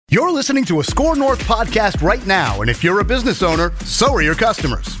You're listening to a Score North podcast right now, and if you're a business owner, so are your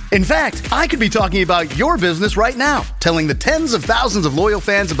customers. In fact, I could be talking about your business right now, telling the tens of thousands of loyal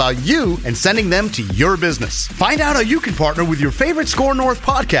fans about you and sending them to your business. Find out how you can partner with your favorite Score North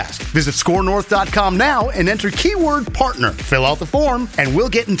podcast. Visit scorenorth.com now and enter keyword partner. Fill out the form, and we'll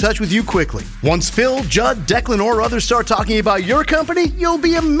get in touch with you quickly. Once Phil, Judd, Declan, or others start talking about your company, you'll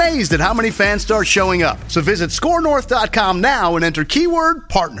be amazed at how many fans start showing up. So visit scorenorth.com now and enter keyword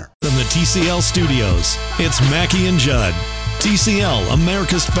partner. From the TCL studios, it's Mackey and Judd. TCL,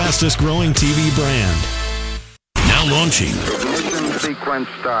 America's fastest growing TV brand. Now launching. Ignition sequence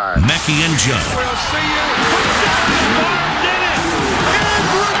start. Mackey and Judd. We'll see you. Did it.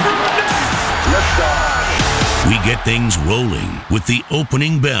 Liftoff. We get things rolling with the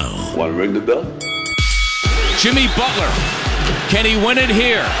opening bell. Want to ring the bell? Jimmy Butler. Can he win it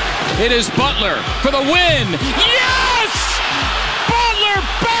here? It is Butler for the win. Yes! Butler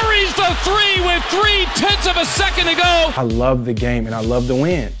buries the three with 0.3 of a second to go. I love the game and I love to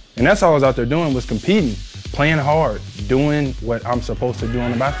win. And that's all I was out there doing, was competing, playing hard, doing what I'm supposed to do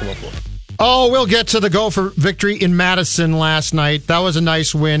on the basketball floor. Oh, we'll get to the Gopher victory in Madison last night. That was a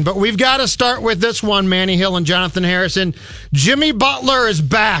nice win. But we've got to start with this one, Manny Hill and Jonathan Harrison. Jimmy Butler is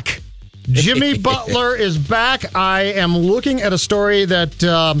back. Jimmy Butler is back. I am looking at a story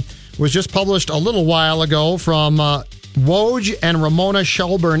that was just published a little while ago from Woj and Ramona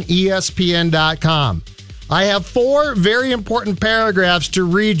Shelburne, ESPN.com. I have 4 very important paragraphs to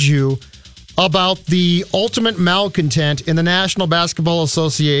read you about the ultimate malcontent in the National Basketball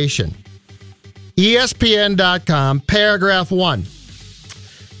Association. ESPN.com, paragraph 1.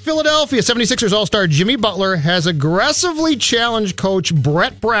 Philadelphia 76ers All-Star Jimmy Butler has aggressively challenged coach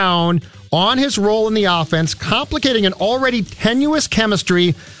Brett Brown on his role in the offense, complicating an already tenuous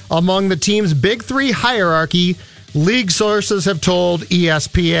chemistry among the team's Big Three hierarchy, league sources have told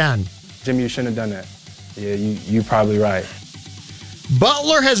ESPN. Jimmy, you shouldn't have done that. Yeah, you're probably right.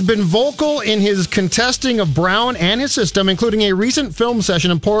 Butler has been vocal in his contesting of Brown and his system, including a recent film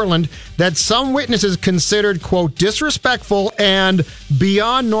session in Portland that some witnesses considered, quote, disrespectful and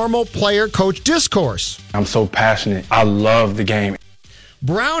beyond normal player-coach discourse. I'm so passionate. I love the game.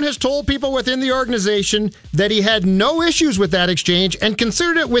 Brown has told people within the organization that he had no issues with that exchange and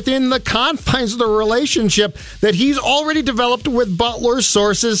considered it within the confines of the relationship that he's already developed with Butler,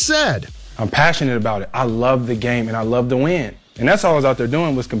 sources said. I'm passionate about it. I love the game and I love to win. And that's all I was out there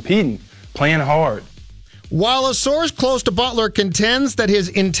doing, was competing, playing hard. While a source close to Butler contends that his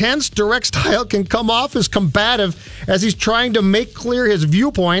intense, direct style can come off as combative as he's trying to make clear his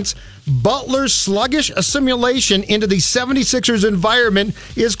viewpoints, Butler's sluggish assimilation into the 76ers environment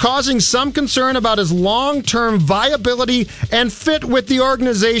is causing some concern about his long-term viability and fit with the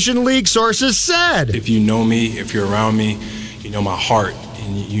organization, league sources said. If you know me, if you're around me, you know my heart,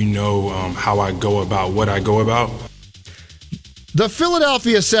 and you know how I go about what I go about. The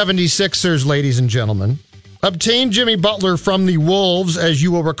Philadelphia 76ers, ladies and gentlemen, obtained Jimmy Butler from the Wolves, as you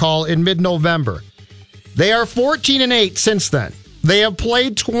will recall, in mid-November. They are 14-8 since then. They have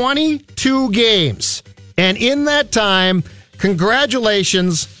played 22 games. And in that time,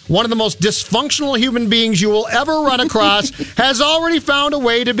 congratulations, one of the most dysfunctional human beings you will ever run across has already found a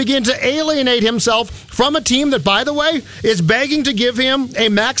way to begin to alienate himself from a team that, by the way, is begging to give him a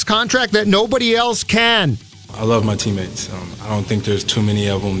max contract that nobody else can. I love my teammates. I don't think there's too many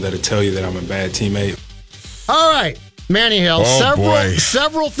of them that'll tell you that I'm a bad teammate. All right, Manny Hill,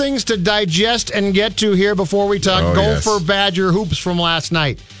 several things to digest and get to here before we talk Gopher Badger hoops from last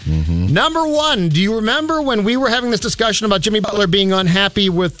night. Mm-hmm. Number 1, do you remember when we were having this discussion about Jimmy Butler being unhappy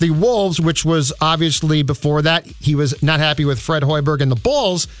with the Wolves, which was obviously before that he was not happy with Fred Hoiberg and the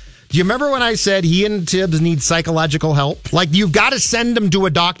Bulls? Do you remember when I said he and Tibbs need psychological help? Like, you've got to send him to a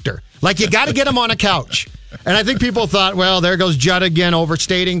doctor. Like, you got to get him on a couch. And I think people thought, well, there goes Judd again,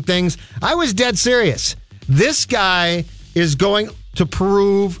 overstating things. I was dead serious. This guy is going to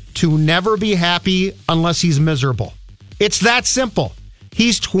prove to never be happy unless he's miserable. It's that simple.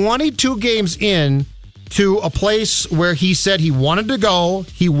 He's 22 games in to a place where he said he wanted to go.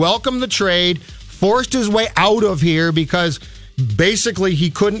 He welcomed the trade, forced his way out of here because basically he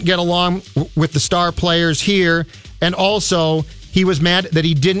couldn't get along with the star players here. And also, he was mad that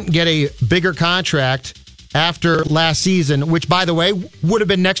he didn't get a bigger contract after last season, which, by the way, would have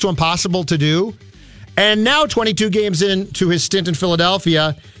been next to impossible to do. And now, 22 games into his stint in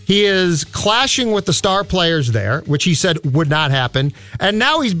Philadelphia, he is clashing with the star players there, which he said would not happen. And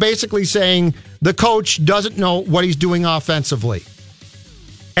now he's basically saying the coach doesn't know what he's doing offensively.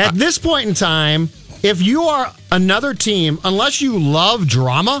 At this point in time, if you are another team, unless you love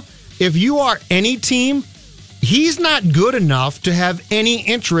drama, if you are any team, he's not good enough to have any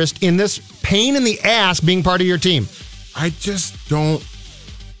interest in this pain in the ass being part of your team. I just don't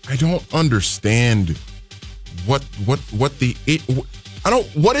understand what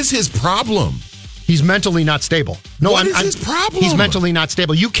is his problem? He's mentally not stable. No, what is his problem? He's mentally not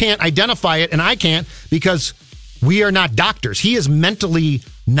stable. You can't identify it, and I can't because we are not doctors. He is mentally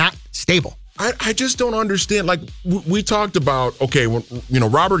not stable. I just don't understand. Like, we talked about, okay, when,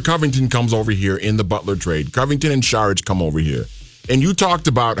 Robert Covington comes over here in the Butler trade. Covington and Saric come over here. And you talked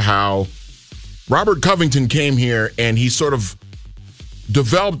about how Robert Covington came here and he sort of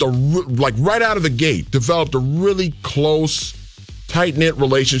developed right out of the gate, developed a really close, tight-knit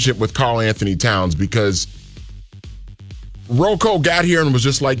relationship with Karl Anthony Towns because Rocco got here and was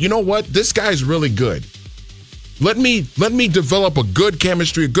just like, you know what? This guy's really good. Let me develop a good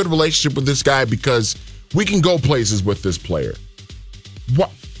chemistry, a good relationship with this guy because we can go places with this player.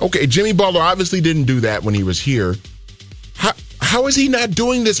 What? Okay, Jimmy Butler obviously didn't do that when he was here. How is he not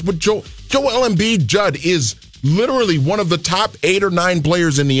doing this with Joel Embiid? Judd is literally one of the top 8 or 9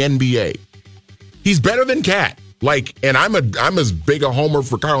 players in the NBA. He's better than Cat. And I'm as big a homer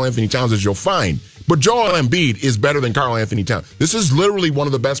for Karl Anthony Towns as you'll find. But Joel Embiid is better than Karl Anthony Towns. This is literally one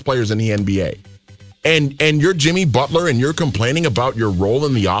of the best players in the NBA. And you're Jimmy Butler and you're complaining about your role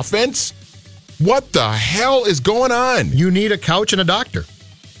in the offense? What the hell is going on? You need a couch and a doctor.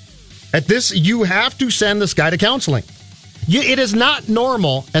 At this, you have to send this guy to counseling. It is not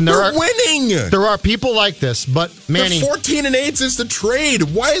normal, and they're winning. There are people like this, but Manny, they're 14-8 since the trade.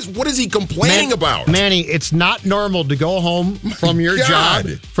 What is he complaining about? Manny, it's not normal to go home from your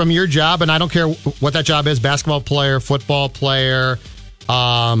job, and I don't care what that job is: basketball player, football player,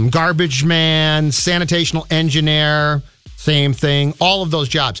 garbage man, sanitational engineer, same thing. All of those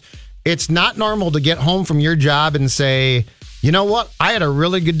jobs. It's not normal to get home from your job and say, you know what? I had a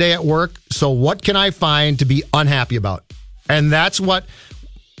really good day at work, so what can I find to be unhappy about? And that's what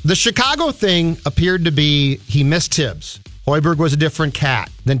the Chicago thing appeared to be. He missed Tibbs. Hoiberg was a different cat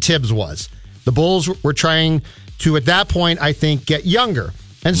than Tibbs was. The Bulls were trying to, at that point, I think, get younger.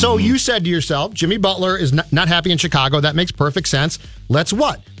 And so you said to yourself, Jimmy Butler is not happy in Chicago. That makes perfect sense. Let's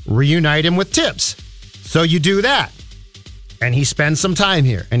what? Reunite him with Tibbs. So you do that. And he spends some time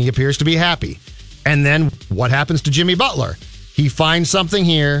here, and he appears to be happy. And then what happens to Jimmy Butler? He finds something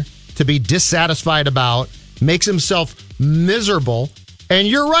here to be dissatisfied about, makes himself miserable, and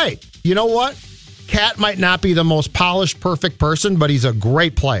you're right. You know what? Cat might not be the most polished, perfect person, but he's a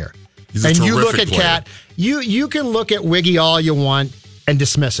great player. He's a terrific you look at player. Cat, you can look at Wiggy all you want and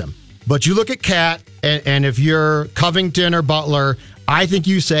dismiss him. But you look at Cat, and if you're Covington or Butler, I think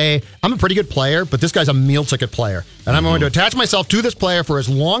you say, I'm a pretty good player, but this guy's a meal ticket player. And I'm going to attach myself to this player for as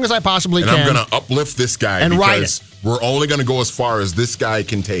long as I possibly can. And I'm going to uplift this guy and because we're only going to go as far as this guy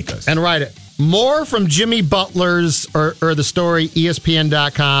can take us. And ride it. More from Jimmy Butler's, or the story,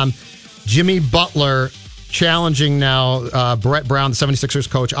 ESPN.com. Jimmy Butler challenging now Brett Brown, the 76ers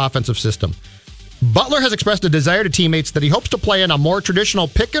coach, offensive system. Butler has expressed a desire to teammates that he hopes to play in a more traditional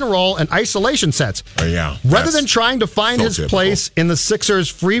pick and roll and isolation sets. Rather than trying to find his place in the Sixers'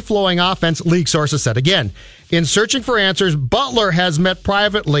 free-flowing offense, league sources said. Again, in searching for answers, Butler has met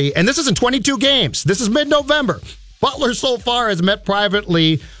privately, and this is in 22 games. This is mid-November. Butler so far has met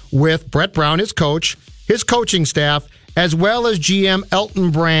privately with Brett Brown, his coach, his coaching staff, as well as GM Elton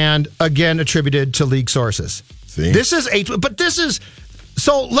Brand, again attributed to league sources. See?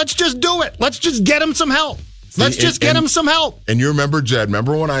 So let's just do it. Let's just get him some help. Get him some help. And you remember, Jed,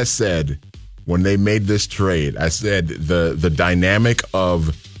 when I said, when they made this trade, I said the dynamic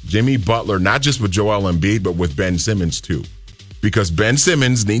of Jimmy Butler, not just with Joel Embiid, but with Ben Simmons too. Because Ben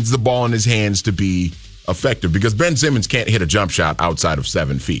Simmons needs the ball in his hands to be effective, because Ben Simmons can't hit a jump shot outside of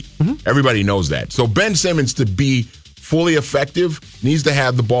 7 feet. Everybody knows that. So Ben Simmons, to be fully effective, needs to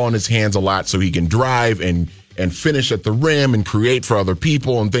have the ball in his hands a lot so he can drive and finish at the rim and create for other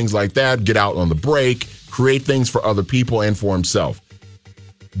people and things like that, get out on the break, create things for other people and for himself.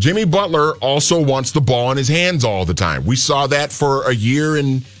 Jimmy Butler also wants the ball in his hands all the time. We saw that for a year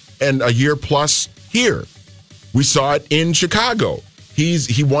and a year plus here. We saw it in Chicago. You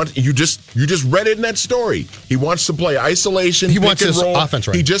just read it in that story. He wants to play isolation. He wants his roll. Offense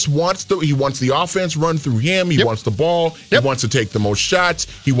right. He wants the offense run through him. He wants the ball. He wants to take the most shots.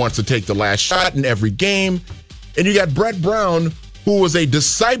 He wants to take the last shot in every game. And you got Brett Brown, who was a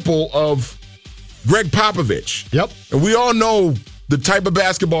disciple of Greg Popovich. Yep. And we all know the type of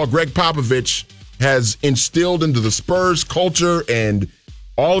basketball Greg Popovich has instilled into the Spurs culture, and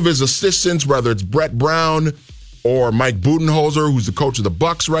all of his assistants, whether it's Brett Brown or Mike Budenholzer, who's the coach of the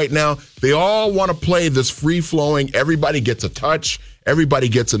Bucks right now, they all want to play this free-flowing, everybody gets a touch, Everybody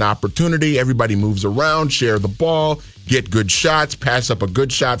gets an opportunity. Everybody moves around, share the ball, get good shots, pass up a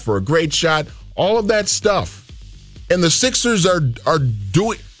good shot for a great shot, all of that stuff. And the Sixers are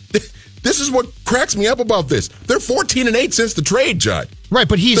doing... This is what cracks me up about this. They're 14-8 since the trade, Judd. Right,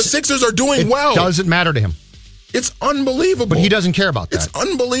 but the Sixers are doing well. It doesn't matter to him. It's unbelievable. But he doesn't care about that. It's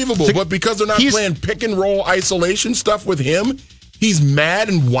unbelievable. But because they're not playing pick and roll isolation stuff with him, he's mad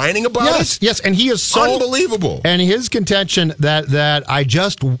and whining about it. Yes, and he is so unbelievable. And his contention that I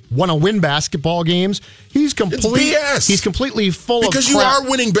just want to win basketball games, it's BS. He's completely full because of crap. You are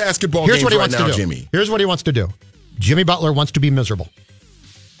winning basketball games right now, Jimmy. Here's what he wants to do. Jimmy Butler wants to be miserable.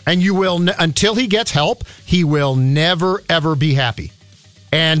 And you will, until he gets help, he will never, ever be happy.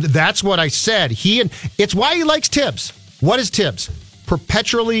 And that's what I said. It's why he likes Tibbs. What is Tibbs?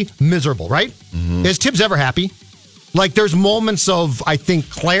 Perpetually miserable, right? Mm-hmm. Is Tibbs ever happy? Like, there's moments of, I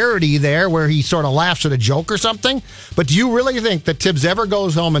think, clarity there where he sort of laughs at a joke or something. But do you really think that Tibbs ever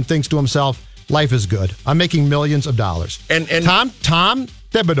goes home and thinks to himself, life is good, I'm making millions of dollars? And Tom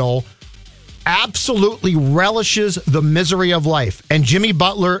Thibodeau absolutely relishes the misery of life, and Jimmy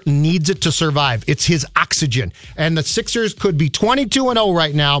Butler needs it to survive. It's his oxygen. And the Sixers could be 22-0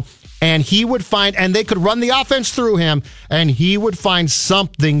 right now, and he would find, and they could run the offense through him, and he would find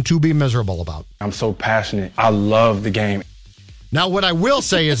something to be miserable about. I'm so passionate. I love the game. Now, what I will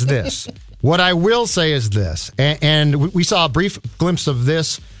say is this. And we saw a brief glimpse of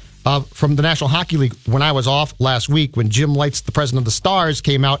this from the National Hockey League when I was off last week, when Jim Lites, the president of the Stars,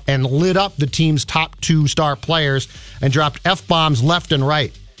 came out and lit up the team's top 2 star players and dropped F-bombs left and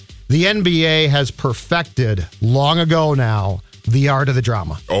right. The NBA has perfected, long ago now, the art of the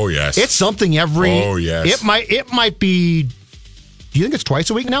drama. Oh, yes. It's something every... Oh, yes. It might be... Do you think it's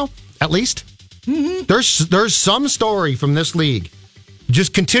twice a week now, at least? Mm-hmm. There's some story from this league,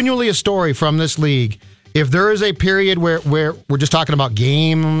 just continually a story from this league. If there is a period where we're just talking about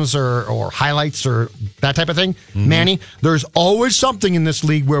games or highlights or that type of thing, mm-hmm. Manny, there's always something in this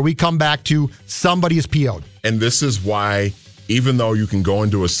league where we come back to somebody is PO'd. And this is why, even though you can go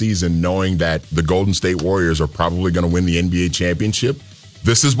into a season knowing that the Golden State Warriors are probably going to win the NBA championship,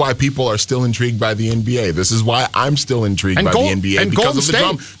 this is why people are still intrigued by the NBA. This is why I'm still intrigued by the NBA because of the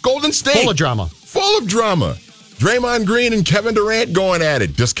drama. Golden State. Full of drama. Full of drama. Draymond Green and Kevin Durant going at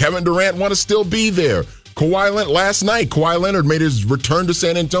it. Does Kevin Durant want to still be there? Last night, Kawhi Leonard made his return to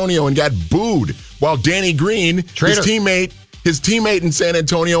San Antonio and got booed, while Danny Green, his teammate in San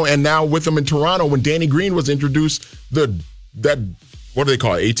Antonio, and now with him in Toronto, when Danny Green was introduced, what do they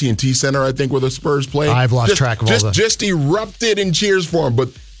call it? AT&T Center, I think, where the Spurs play. I've lost track of all that. Just erupted in cheers for him. But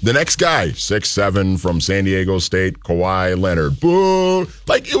the next guy, 6'7" from San Diego State, Kawhi Leonard. Boo!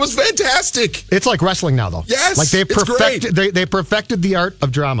 Like, it was fantastic. It's like wrestling now, though. Yes, like they perfected the art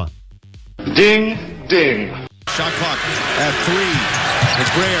of drama. Ding, ding. Shot clock at 3.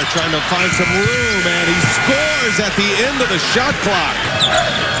 McBrayer trying to find some room, and he scores at the end of the shot clock.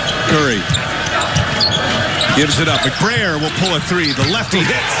 Curry gives it up. McBrayer will pull a 3. The lefty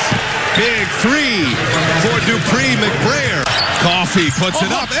hits. Big 3 for Dupree. McBrayer. Coffee puts it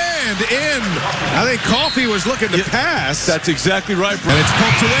up and in. I think Coffee was looking to pass. That's exactly right, bro. And it's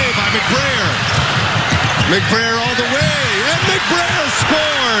poked away by McBrayer. McBrayer all the way, and McBrayer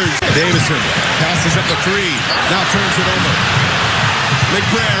scores! Davison passes up the 3, now turns it over.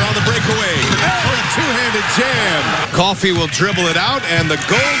 McBrayer on the breakaway, and a two-handed jam. Coffee will dribble it out, and the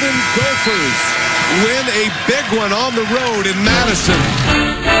Golden Gophers win a big one on the road in Madison.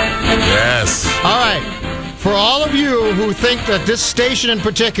 Yes. All right. For all of you who think that this station in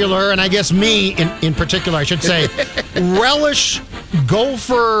particular, and I guess me in particular, I should say, relish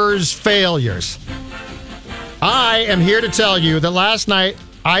Gophers' failures, I am here to tell you that last night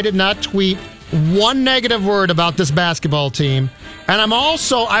I did not tweet one negative word about this basketball team. And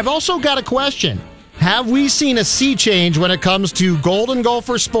I've also got a question. Have we seen a sea change when it comes to Golden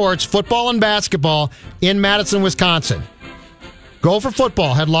Gopher sports, football and basketball in Madison, Wisconsin? Gopher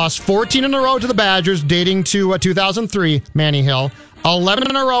football had lost 14 in a row to the Badgers dating to 2003, Manny Hill. 11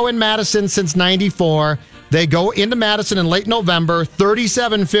 in a row in Madison since 94. They go into Madison in late November.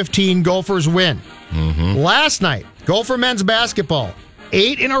 37-15 Gophers win. Mm-hmm. Last night, Gopher men's basketball,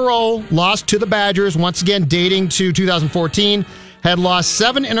 8 in a row, lost to the Badgers, once again dating to 2014, had lost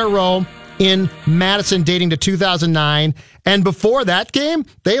 7 in a row in Madison dating to 2009, and before that game,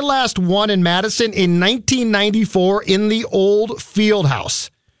 they last won in Madison in 1994 in the old Fieldhouse.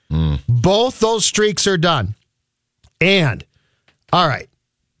 Both those streaks are done. And, all right,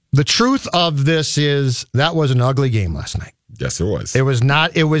 the truth of this is that was an ugly game last night. Yes, it was. It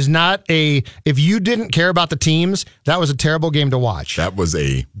was not a, if you didn't care about the teams, that was a terrible game to watch. That was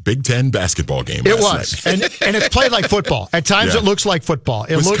a Big Ten basketball game. It was. And it's played like football. At times it looks like football.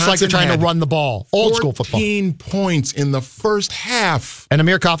 It looks like they're trying to run the ball. Old school football. 14 points in the first half. And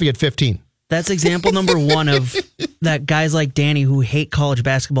Amir Coffey had 15. That's example number one of that guys like Danny who hate college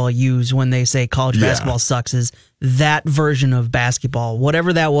basketball use when they say college basketball sucks is that version of basketball.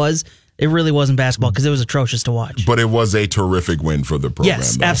 Whatever that was, it really wasn't basketball because it was atrocious to watch. But it was a terrific win for the program.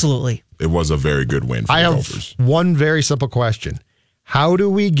 Yes, though. Absolutely. It was a very good win for the Gophers. I have one very simple question. How do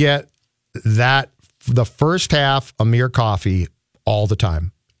we get the first half Amir Coffey all the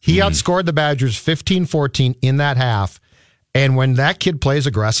time? He outscored the Badgers 15-14 in that half. And when that kid plays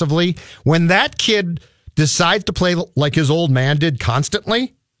aggressively, when that kid decides to play like his old man did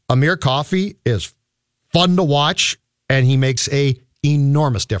constantly, Amir Coffey is fun to watch, and he makes a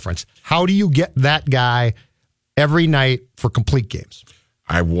enormous difference. How do you get that guy every night for complete games?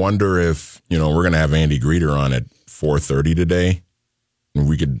 I wonder if, we're going to have Andy Greeter on at 4:30 today. And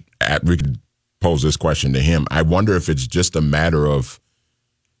we could pose this question to him. I wonder if it's just a matter of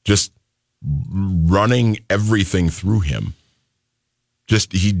just running everything through him.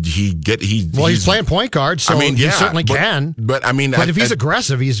 Just he's playing point guard, so he certainly can. But if he's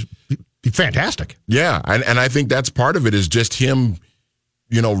aggressive, he's fantastic. Yeah, and I think that's part of it is just him,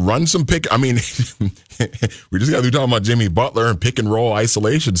 run some pick. We just got to be talking about Jimmy Butler and pick and roll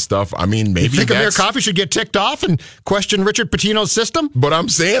isolation stuff. Maybe you think Amir Coffey should get ticked off and question Richard Pitino's system? But I'm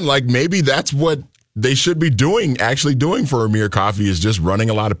saying, maybe that's what they should be actually doing for Amir Coffey is just running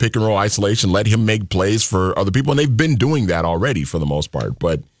a lot of pick and roll isolation, let him make plays for other people. And they've been doing that already for the most part.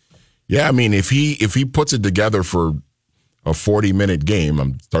 But yeah, if he puts it together for a 40-minute game,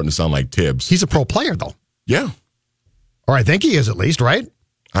 I'm starting to sound like Tibbs. He's a pro player, though. Yeah. Or I think he is at least, right?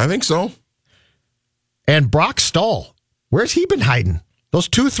 I think so. And Brock Stahl, where's he been hiding? Those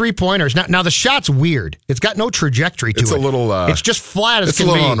 2 3-pointers. Now the shot's weird. It's got no trajectory to it. It's a little. It's just flat as can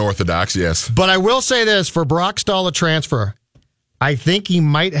be. It's a little unorthodox, yes. But I will say this for Brock Stahl, a transfer, I think he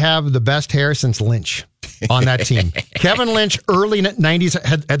might have the best hair since Lynch on that team. Kevin Lynch, early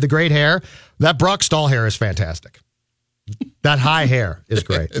 90s, had the great hair. That Brock Stahl hair is fantastic. That high hair is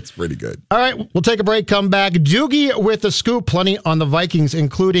great. It's pretty good. All right, we'll take a break, come back. Doogie with the scoop, plenty on the Vikings,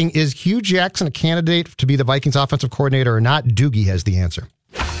 including is Hugh Jackson a candidate to be the Vikings offensive coordinator or not? Doogie has the answer.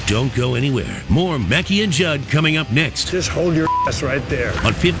 Don't go anywhere. More Mackey and Judd coming up next. Just hold your ass right there.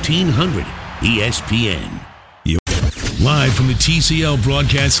 On 1500 ESPN. Live from the TCL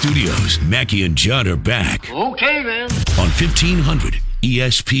broadcast studios, Mackey and Judd are back. Okay, then. On 1500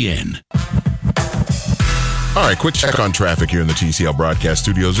 ESPN. All right, quick check on traffic here in the TCL broadcast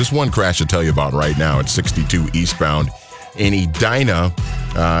studios. Just one crash to tell you about right now. It's 62 eastbound in Edina.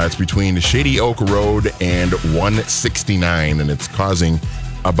 It's between Shady Oak Road and 169, and it's causing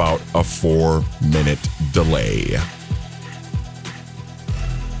about a 4-minute delay.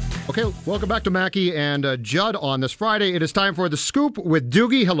 Okay, welcome back to Mackey and Judd on this Friday. It is time for the scoop with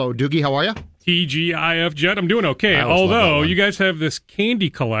Doogie. Hello, Doogie. How are you? TGIF, Judd. I'm doing okay. Although you guys have this candy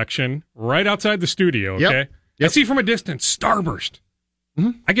collection right outside the studio, okay? Yep. I see from a distance, Starburst.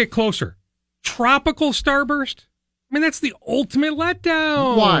 Mm-hmm. I get closer. Tropical Starburst? That's the ultimate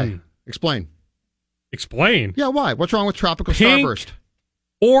letdown. Why? Explain. Explain? Yeah, why? What's wrong with Tropical Pink, Starburst?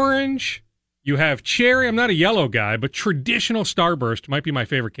 Orange. You have cherry. I'm not a yellow guy, but traditional Starburst might be my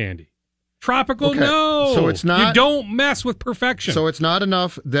favorite candy. Tropical, okay. No. So it's not. You don't mess with perfection. So it's not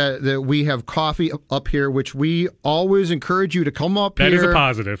enough that we have coffee up here, which we always encourage you to come up here. That is a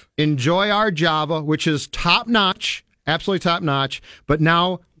positive. Enjoy our Java, which is top notch, absolutely top notch. But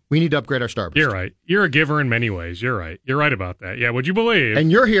now we need to upgrade our Starburst. You're right. You're a giver in many ways. You're right. You're right about that. Yeah, would you believe?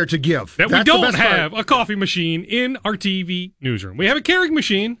 And you're here to give. That we don't have a coffee machine in our TV newsroom. We have a Keurig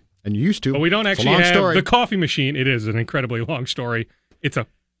machine. And you used to. But we don't actually have the coffee machine. It is an incredibly long story. It's a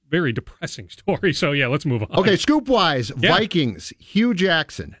very depressing story. So, yeah, let's move on. Okay, scoop-wise, yeah. Vikings, Hugh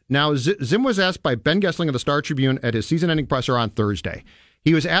Jackson. Now, Zim was asked by Ben Gessling of the Star Tribune at his season-ending presser on Thursday.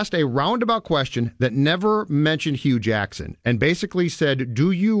 He was asked a roundabout question that never mentioned Hugh Jackson and basically said,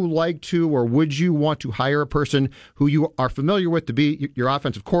 do you like to or would you want to hire a person who you are familiar with to be your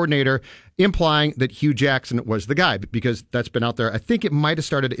offensive coordinator, implying that Hugh Jackson was the guy because that's been out there. I think it might have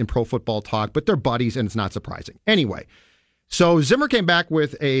started in Pro Football Talk, but they're buddies and it's not surprising. Anyway, so Zimmer came back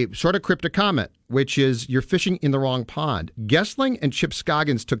with a sort of cryptic comment, which is you're fishing in the wrong pond. Gessling and Chip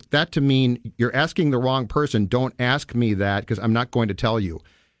Scoggins took that to mean you're asking the wrong person. Don't ask me that because I'm not going to tell you.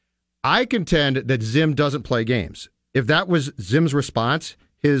 I contend that Zim doesn't play games. If that was Zim's response,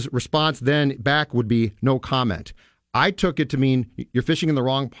 his response then back would be no comment. I took it to mean you're fishing in the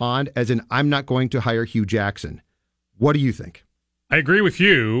wrong pond, as in I'm not going to hire Hugh Jackson. What do you think? I agree with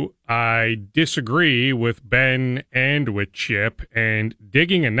you. I disagree with Ben and with Chip, and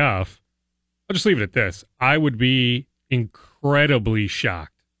digging enough. I'll just leave it at this. I would be incredibly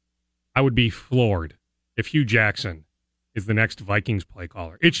shocked. I would be floored if Hugh Jackson is the next Vikings play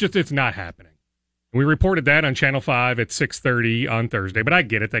caller. It's not happening. And we reported that on Channel 5 at 6:30 on Thursday, but I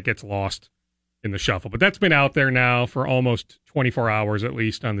get it. That gets lost in the shuffle. But that's been out there now for almost 24 hours, at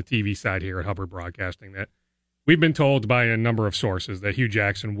least on the TV side here at Hubbard Broadcasting, that we've been told by a number of sources that Hugh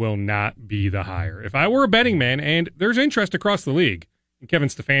Jackson will not be the hire. If I were a betting man, and there's interest across the league in Kevin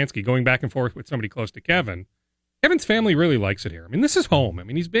Stefanski, going back and forth with somebody close to Kevin, Kevin's family really likes it here. I mean, this is home. I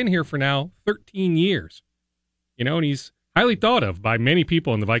mean, he's been here for now 13 years, and he's highly thought of by many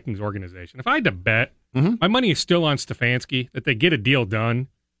people in the Vikings organization. If I had to bet, my money is still on Stefanski, that they get a deal done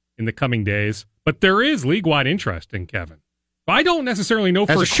in the coming days. But there is league-wide interest in Kevin. I don't necessarily know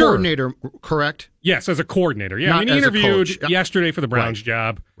for sure. As a coordinator, correct? Yes, as a coordinator. Yeah, he interviewed yesterday for the Browns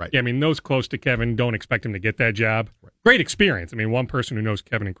job. Right. Yeah, those close to Kevin don't expect him to get that job. Right. Great experience. One person who knows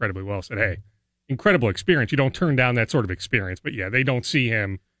Kevin incredibly well said, hey, incredible experience. You don't turn down that sort of experience. But yeah, they don't see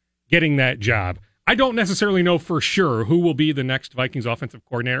him getting that job. I don't necessarily know for sure who will be the next Vikings offensive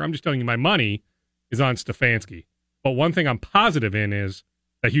coordinator. I'm just telling you my money is on Stefanski. But one thing I'm positive in is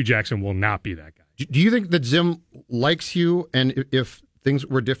that Hugh Jackson will not be that guy. Do you think that Zim likes Hugh, and if things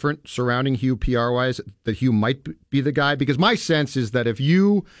were different surrounding Hugh PR-wise, that Hugh might be the guy? Because my sense is that if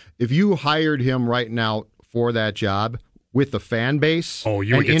you hired him right now for that job with the fan base,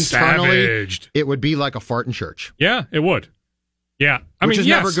 you would get savaged. It would be like a fart in church. Yeah, it would. Yeah. Which is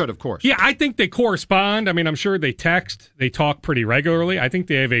never good, of course. Yeah, I think they correspond. I'm sure they text. They talk pretty regularly. I think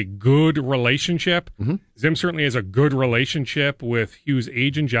they have a good relationship. Mm-hmm. Zim certainly has a good relationship with Hugh's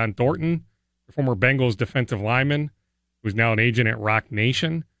agent, John Thornton, the former Bengals defensive lineman, who's now an agent at Rock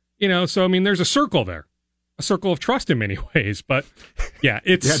Nation. So, there's a circle there, a circle of trust in many ways. But, yeah,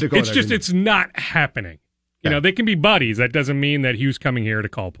 it's not happening. They can be buddies. That doesn't mean that Hugh's coming here to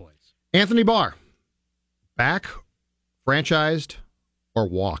call plays. Anthony Barr, back, franchised, or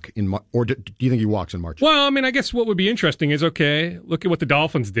walk or do you think he walks in March? Well, I guess what would be interesting is, okay, look at what the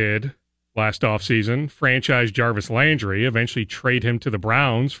Dolphins did last offseason. Franchise Jarvis Landry, eventually trade him to the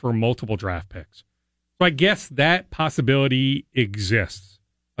Browns for multiple draft picks. So I guess that possibility exists.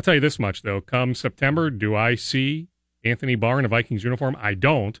 I'll tell you this much, though. Come September, do I see Anthony Barr in a Vikings uniform? I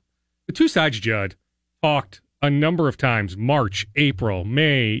don't. The two sides, Judd, talked a number of times, March, April,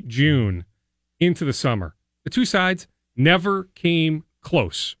 May, June, into the summer. The two sides never came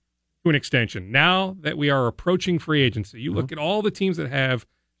close to an extension. Now that we are approaching free agency, you look at all the teams that have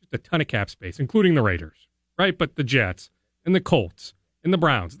just a ton of cap space, including the Raiders, right? But the Jets and the Colts and the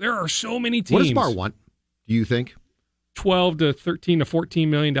Browns. There are so many teams. What does Barr want, do you think? $12 to $13 to $14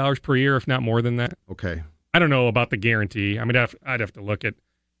 million per year, if not more than that. Okay. I don't know about the guarantee. I'd have to look at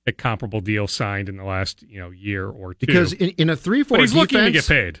comparable deals signed in the last year or two. Because in a 3-4 but he's defense, looking to get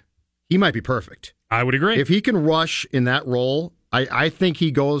paid. He might be perfect. I would agree. If he can rush in that role, I think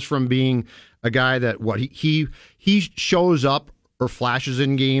he goes from being a guy that he shows up or flashes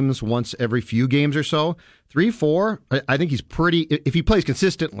in games once every few games or so. 3-4, I think he's pretty. If he plays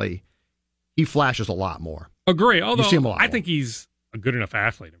consistently, he flashes a lot more. Agree. Although I think he's a good enough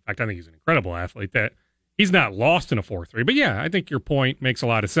athlete. In fact, I think he's an incredible athlete that he's not lost in a 4-3. But yeah, I think your point makes a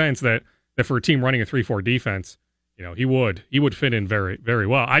lot of sense that for a team running a 3-4 defense, he would fit in very, very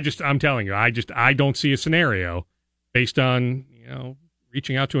well. I'm telling you, I don't see a scenario based on,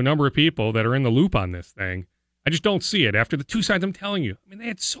 reaching out to a number of people that are in the loop on this thing. I just don't see it after the two sides. I'm telling you. They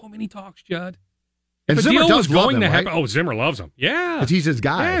had so many talks, Judd. And the Zimmer deal was does love going him, to happen. right? Oh, Zimmer loves him. Yeah. Because he's his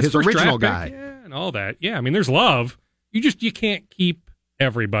guy, yeah, his original guy. Yeah, and all that. Yeah, there's love. You can't keep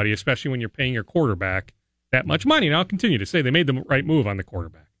everybody, especially when you're paying your quarterback that much money. And I'll continue to say they made the right move on the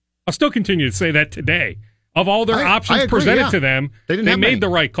quarterback. I'll still continue to say that today. Of all their options presented to them, they made the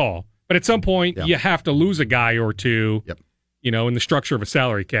right call. But at some point, you have to lose a guy or two, in the structure of a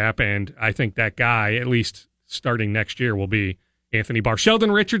salary cap. And I think that guy, at least starting next year, will be Anthony Barr.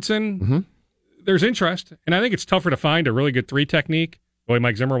 Sheldon Richardson, there's interest. And I think it's tougher to find a really good 3 technique. The way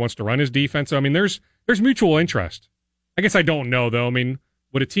Mike Zimmer wants to run his defense. So, there's mutual interest. I guess I don't know, though.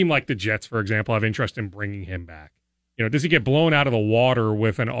 Would a team like the Jets, for example, have interest in bringing him back? Does he get blown out of the water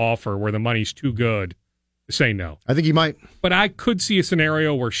with an offer where the money's too good to say no? I think he might. But I could see a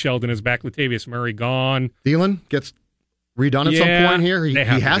scenario where Sheldon is back, Latavius Murray gone. Thielen gets redone at some point here. He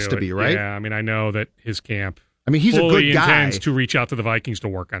has to be, right? Yeah, I know that his camp he's a good guy. Intends to reach out to the Vikings to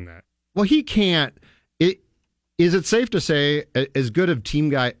work on that. Well, he can't. Is it safe to say, as good of team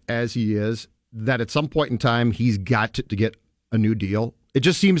guy as he is, that at some point in time he's got to get a new deal? It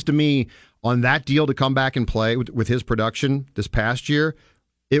just seems to me on that deal to come back and play with his production this past year,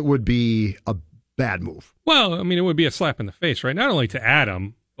 it would be a bad move. Well, I mean, it would be a slap in the face, right? Not only to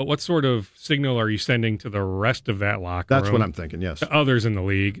Adam, but what sort of signal are you sending to the rest of that locker room? That's what I'm thinking, yes. To others in the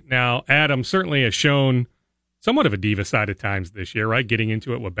league. Now, Adam certainly has shown somewhat of a diva side at times this year, right? Getting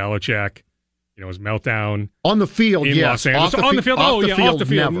into it with Belichick, his meltdown. On the field, in yes. Los Angeles. On the field? Off the field,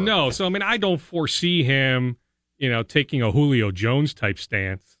 never. No. So, I mean, I don't foresee him, taking a Julio Jones type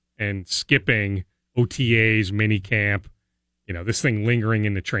stance and skipping OTAs, minicamp, this thing lingering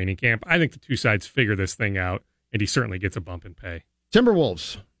in the training camp. I think the two sides figure this thing out, and he certainly gets a bump in pay.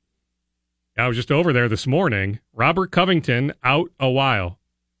 Timberwolves. I was just over there this morning. Robert Covington out a while.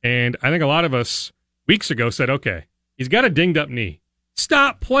 And I think a lot of us weeks ago said, okay, he's got a dinged up knee.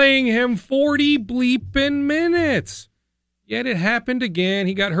 Stop playing him 40 bleeping minutes. Yet it happened again.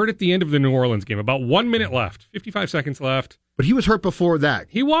 He got hurt at the end of the New Orleans game. About 1 minute left, 55 seconds left. But he was hurt before that.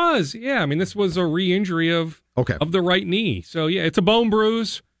 He was, yeah. I mean, this was a re-injury of the right knee. So, yeah, it's a bone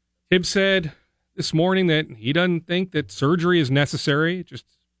bruise. Tibbs said this morning that he doesn't think that surgery is necessary.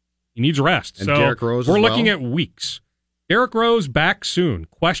 He needs rest. And so Derrick Rose we're as looking well? at weeks. Derrick Rose back soon.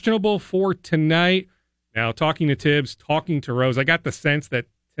 Questionable for tonight. Now, talking to Tibbs, talking to Rose, I got the sense that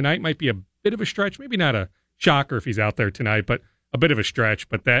tonight might be a bit of a stretch. Maybe not a shocker if he's out there tonight, but a bit of a stretch.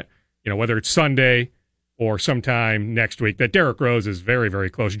 But that, whether it's Sunday or sometime next week, that Derrick Rose is very, very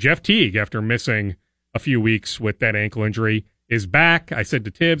close. Jeff Teague, after missing a few weeks with that ankle injury, is back. I said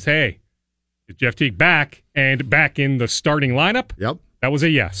to Tibbs, hey, is Jeff Teague back and back in the starting lineup? Yep. That was a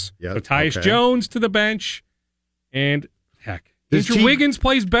yes. Yep. So Tyus Jones to the bench, and heck, Andrew Wiggins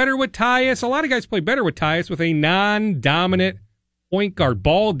plays better with Tyus. A lot of guys play better with Tyus with a non-dominant point guard,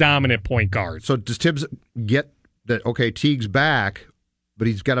 ball-dominant point guard. So does Tibbs get that, okay, Teague's back, but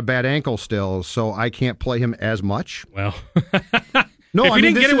he's got a bad ankle still, so I can't play him as much? Well, no, if he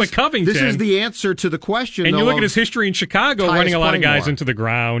didn't get it with Covington. This is the answer to the question. And you look at his history in Chicago, Tyus running a lot of guys more. into the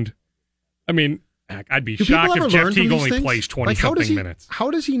ground. I mean, I'd be Do shocked people if ever Jeff learn Teague from these only things? plays 20 Like, how does something he- minutes.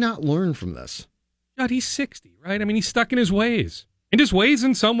 How does he not learn from this? God, he's 60, right? I mean, he's stuck in his ways. And his ways,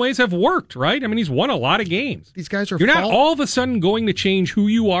 in some ways, have worked, right? I mean, he's won a lot of games. These guys are You're not all of a sudden going to change who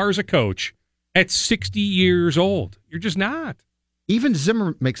you are as a coach at 60 years old. You're just not. Even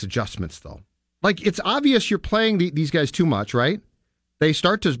Zimmer makes adjustments, though. Like, it's obvious you're playing these guys too much, right? They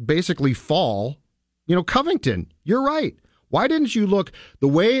start to basically fall. Covington, you're right. Why didn't you look the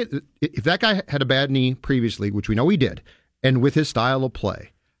way, if that guy had a bad knee previously, which we know he did, and with his style of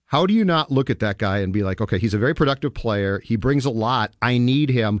play, how do you not look at that guy and be like, okay, he's a very productive player. He brings a lot. I need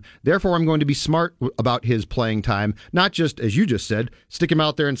him. Therefore, I'm going to be smart about his playing time, not just, as you just said, stick him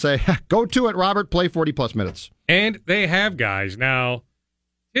out there and say, go to it, Robert, play 40-plus minutes. And they have guys. Now,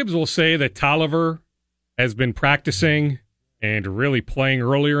 Tibbs will say that Tolliver has been practicing and really playing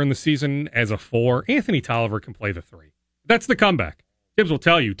earlier in the season as a 4. Anthony Tolliver can play the 3. That's the comeback. Tibbs will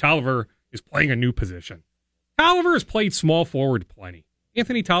tell you Tolliver is playing a new position. Tolliver has played small forward plenty.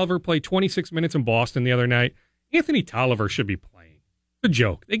 Anthony Tolliver played 26 minutes in Boston the other night. Anthony Tolliver should be playing. It's a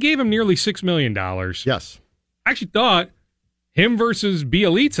joke. They gave him nearly $6 million. Yes. I actually thought him versus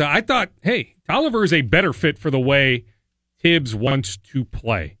Bielitsa, I thought, hey, Tolliver is a better fit for the way Tibbs wants to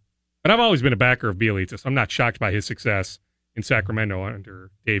play. But I've always been a backer of Bielitsa, so I'm not shocked by his success in Sacramento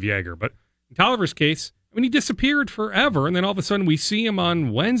under Dave Yeager. But in Tolliver's case, I mean, he disappeared forever, and then all of a sudden we see him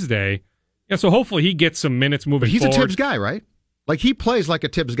on Wednesday. Yeah, so hopefully he gets some minutes moving But he's forward. a Tibbs guy, right? Like, he plays like a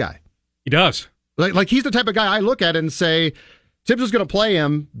Tibbs guy. He does. Like he's the type of guy I look at and say, Tibbs is going to play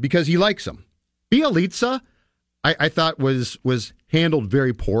him because he likes him. Bielitsa, I thought was handled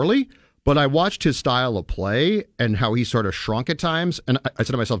very poorly, but I watched his style of play and how he sort of shrunk at times, and I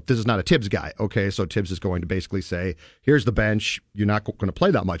said to myself, this is not a Tibbs guy. Okay, so Tibbs is going to basically say, here's the bench, you're not going to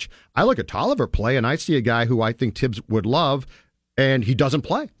play that much. I look at Tolliver play, and I see a guy who I think Tibbs would love, and he doesn't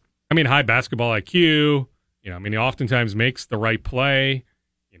play. I mean, high basketball IQ. He oftentimes makes the right play.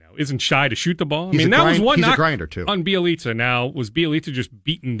 Isn't shy to shoot the ball. I mean, that was one he's knock a grinder too on Bielitsa. Now, was Bielitsa just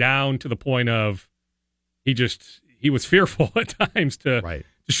beaten down to the point of he was fearful at times to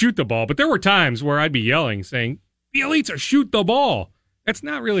shoot the ball? But there were times where I'd be yelling, saying, "Bielitsa, shoot the ball." That's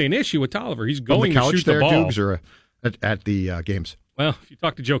not really an issue with Tolliver. He's going on the couch to shoot the ball. Dukes, or at the games? Well, if you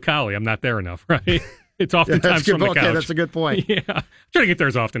talk to Joe Colley, I'm not there enough, right? It's oftentimes from the couch. Okay, that's a good point. Yeah. I try to get there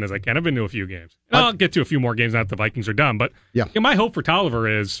as often as I can. I've been to a few games. I'll get to a few more games now that the Vikings are done. But my hope for Tolliver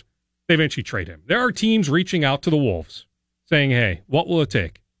is they eventually trade him. There are teams reaching out to the Wolves saying, hey, what will it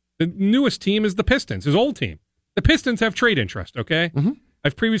take? The newest team is the Pistons, his old team. The Pistons have trade interest, okay? Mm-hmm.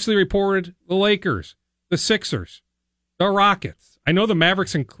 I've previously reported the Lakers, the Sixers, the Rockets. I know the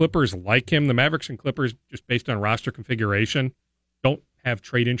Mavericks and Clippers like him. The Mavericks and Clippers, just based on roster configuration, don't have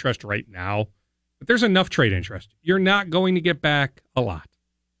trade interest right now, but there's enough trade interest. You're not going to get back a lot.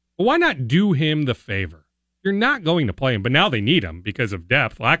 But why not do him the favor? You're not going to play him, but now they need him because of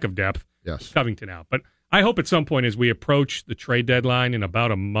lack of depth. Yes. Covington out. But I hope at some point as we approach the trade deadline in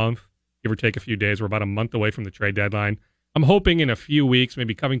about a month, give or take a few days, we're about a month away from the trade deadline. I'm hoping in a few weeks,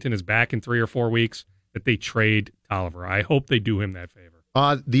 maybe Covington is back in 3 or 4 weeks, that they trade Tolliver. I hope they do him that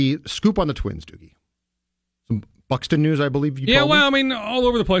favor. The scoop on the Twins, Doogie. Some Buxton news, I believe you told well, me? I mean, all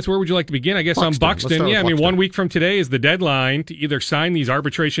over the place. Where would you like to begin? I guess on Buxton. Yeah, I mean, 1 week from today is the deadline to either sign these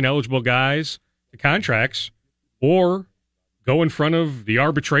arbitration-eligible guys to contracts or go in front of the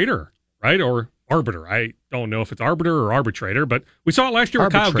arbitrator, right? Or arbiter. I don't know if it's arbiter or arbitrator, but we saw it last year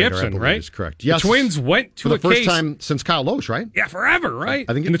with Kyle Gibson, right? Is correct. Yes. The Twins went to for the first case. time since Kyle Loesch, right? Yeah, forever, right?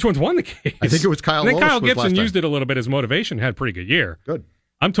 I think and the Twins won the case. I think it was Kyle Loesch. And then Kyle was Gibson last used time. it a little bit as motivation, had a pretty good year. Good.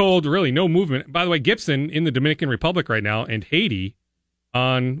 I'm told really no movement. By the way, Gibson in the Dominican Republic right now and Haiti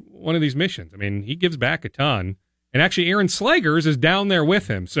on one of these missions. I mean, he gives back a ton. And actually, Aaron Slegers is down there with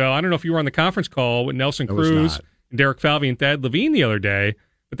him. So I don't know if you were on the conference call with Nelson Cruz and Derek Falvey and Thad Levine the other day,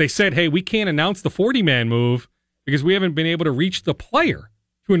 but they said, hey, we can't announce the 40-man move because we haven't been able to reach the player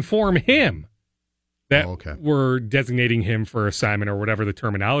to inform him that we're designating him for assignment or whatever the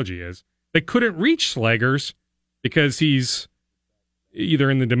terminology is. They couldn't reach Slegers because he's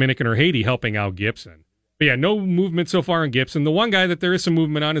either in the Dominican or Haiti helping out Gibson. But yeah, no movement so far on Gibson. The one guy that there is some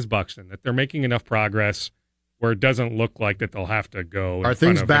movement on is Buxton, that they're making enough progress where it doesn't look like that they'll have to go in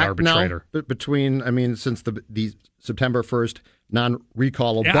front of an arbitrator. Now between, I mean, since the September 1st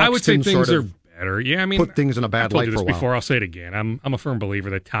non-recall of yeah, Buxton I would say things sort of are better. Yeah, I mean, put things in a bad light for a while. I told you this before. I'll say it again. I'm a firm believer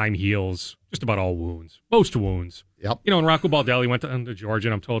that time heals just about all wounds, most wounds. Yep. You know, when Rocco Baldelli went to Georgia,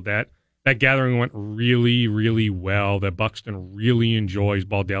 and I'm told that gathering went really, really well, that Buxton really enjoys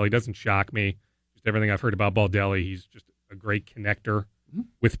Baldelli. Doesn't shock me. Just everything I've heard about Baldelli, he's just a great connector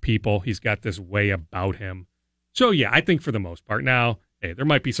with people. He's got this way about him. So, yeah, I think for the most part. Now, hey, there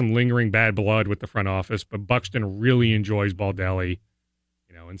might be some lingering bad blood with the front office, but Buxton really enjoys Baldelli.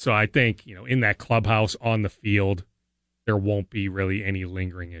 You know, and so I think, you know, in that clubhouse on the field, there won't be really any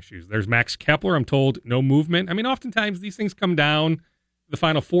lingering issues. There's Max Kepler, I'm told, no movement. I mean, oftentimes these things come down the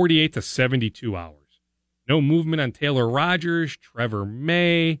final 48 to 72 hours. No movement on Taylor Rogers, Trevor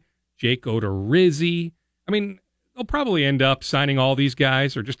May, Jake Odorizzi. I mean, they'll probably end up signing all these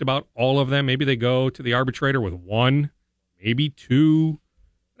guys or just about all of them. Maybe they go to the arbitrator with 1, maybe 2.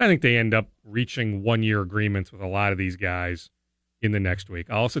 I think they end up reaching 1-year agreements with a lot of these guys in the next week.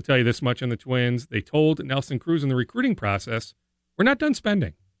 I'll also tell you this much on the Twins. They told Nelson Cruz in the recruiting process, we're not done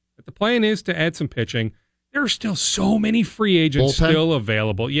spending. But the plan is to add some pitching. There are still so many free agents still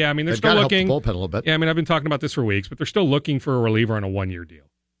available. Yeah, I mean, they're still looking. Help the bullpen a little bit. Yeah, I mean, I've been talking about this for weeks, but they're still looking for a reliever on a 1-year deal.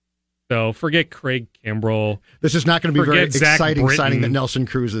 So forget Craig Kimbrell. This is not going to be very exciting Britton. signing that Nelson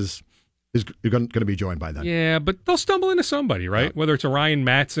Cruz is going to be joined by then. Yeah, but they'll stumble into somebody, right? Yeah. Whether it's a Ryan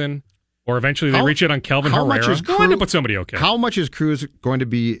Matson or eventually they reach it on Kelvin Herrera. They'll end up with somebody okay. How much is Cruz going to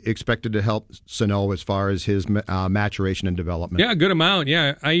be expected to help Sano as far as his maturation and development? Yeah, a good amount.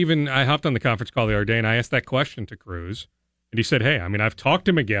 Yeah, I hopped on the conference call the other day and I asked that question to Cruz, and he said, "Hey, I mean, I've talked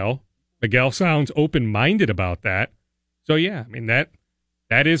to Miguel. Miguel sounds open-minded about that. So yeah, I mean that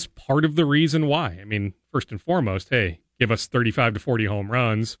is part of the reason why. I mean, first and foremost, hey, give us 35 to 40 home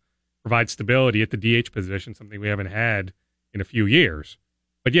runs, provide stability at the DH position, something we haven't had in a few years."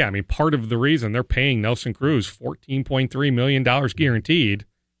 But yeah, I mean, part of the reason they're paying Nelson Cruz $14.3 million guaranteed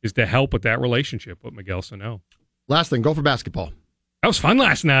is to help with that relationship with Miguel Sano. Last thing, Gopher basketball. That was fun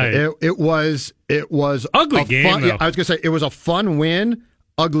last night. It was ugly game. Fun, yeah, I was going to say it was a fun win,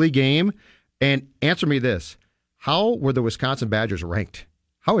 ugly game. And answer me this: how were the Wisconsin Badgers ranked?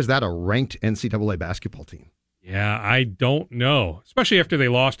 How is that a ranked NCAA basketball team? Yeah, I don't know. Especially after they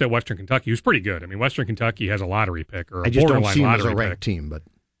lost at Western Kentucky, who's pretty good. I mean, Western Kentucky has a lottery pick or a borderline lottery pick. I just don't see them as a ranked team, but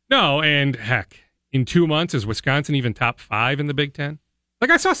no. And heck, in 2 months, is Wisconsin even top 5 in the Big Ten?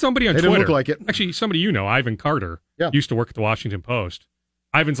 Like I saw somebody on Twitter. Didn't look like it. Actually, somebody you know, Ivan Carter, used to work at the Washington Post.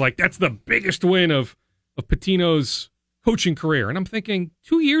 Ivan's like, that's the biggest win of Pitino's coaching career. And I'm thinking,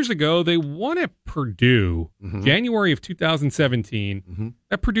 2 years ago, they won at Purdue, January of 2017.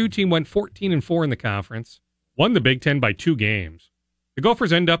 That Purdue team went 14-4 in the conference, won the Big Ten by 2 games. The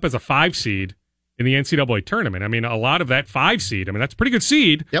Gophers end up as a 5 seed in the NCAA tournament. I mean, a lot of that 5 seed, I mean, that's a pretty good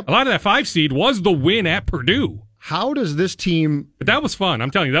seed. Yep. A lot of that 5 seed was the win at Purdue. How does this team... But that was fun.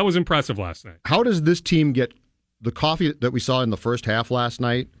 I'm telling you, that was impressive last night. How does this team get the coffee that we saw in the first half last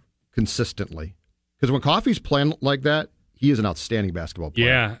night consistently? Because when Coffey's playing like that, he is an outstanding basketball player.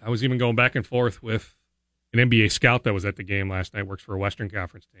 Yeah, I was even going back and forth with an NBA scout that was at the game last night, works for a Western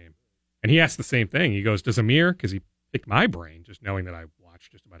Conference team. And he asked the same thing. He goes, does Amir, because he picked my brain just knowing that I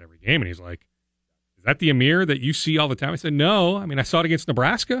watched just about every game. And he's like, is that the Amir that you see all the time? I said, no. I mean, I saw it against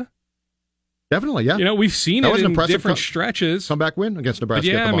Nebraska. Definitely, yeah. You know, we've seen it in different stretches. Comeback win against Nebraska.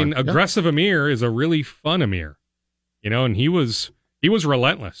 But yeah, I mean, aggressive Amir is a really fun Amir. You know, and he was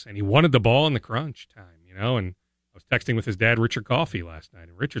relentless, and he wanted the ball in the crunch time, you know. And I was texting with his dad, Richard Coffey, last night,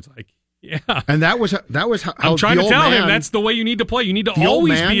 and Richard's like, yeah. And that was how I'm trying to tell him that's the way you need to play. You need to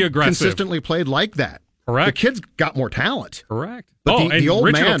always be aggressive. Consistently played like that. Correct. The kid's got more talent. Correct. But the old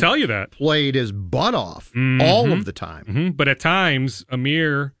Richard man will tell you that. Played his butt off all of the time. Mm-hmm. But at times,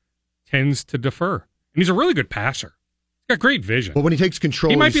 Amir tends to defer. And he's a really good passer. He's got great vision. But when he takes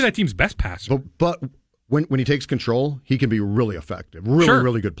control, he might be that team's best passer. But when he takes control, he can be really effective.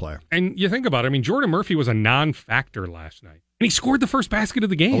 Really good player. And you think about it, I mean, Jordan Murphy was a non-factor last night. And he scored the first basket of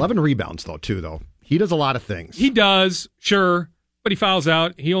the game. 11 rebounds, though. He does a lot of things. He does, sure. But he fouls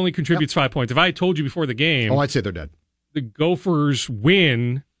out. He only contributes 5 points. If I had told you before the game... Oh, I'd say they're dead. The Gophers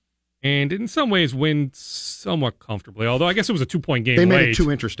win, and in some ways win somewhat comfortably, although I guess it was a 2-point game They made late. it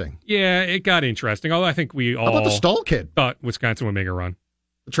too interesting. Yeah, it got interesting, although I think we all... How about the Stoll kid? Thought Wisconsin would make a run.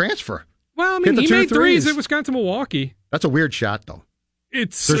 The transfer. Well, I mean, he made threes at Wisconsin-Milwaukee. That's a weird shot, though.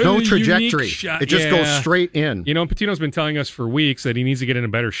 There's no trajectory. It just goes straight in. You know, Pitino's been telling us for weeks that he needs to get in a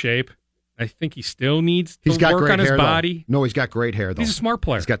better shape. I think he still needs to work on his body. No, he's got great hair, though. He's a smart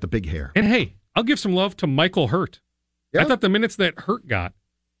player. He's got the big hair. And hey, I'll give some love to Michael Hurt. Yeah. I thought the minutes that Hurt got,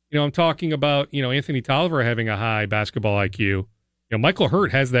 you know, I'm talking about, you know, Anthony Tolliver having a high basketball IQ. You know, Michael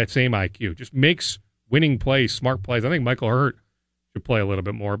Hurt has that same IQ. Just makes winning plays, smart plays. I think Michael Hurt should play a little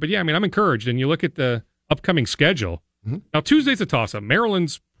bit more. But yeah, I mean, I'm encouraged. And you look at the upcoming schedule. Mm-hmm. Now, Tuesday's a toss-up.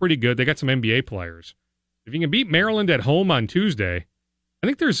 Maryland's pretty good. They got some NBA players. If you can beat Maryland at home on Tuesday, I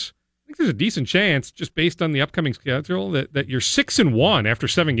think there's a decent chance, just based on the upcoming schedule, that you're 6-1 after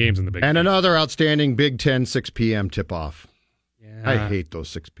 7 games in the Big Ten. And another outstanding Big Ten 6 p.m. tip-off. Yeah. I hate those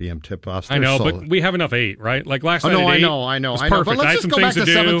 6 p.m. tip-offs. I know, but we have enough 8, right? Like last night. I know. Perfect. But let's just go back to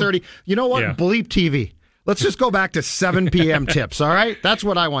 7:30. You know what? Yeah. Bleep TV. Let's just go back to 7 p.m. tips. All right, that's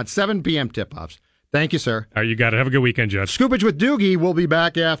what I want. 7 p.m. tip-offs. Thank you, sir. All right, you got it. Have a good weekend, Judd. Scoopage with Doogie. We'll be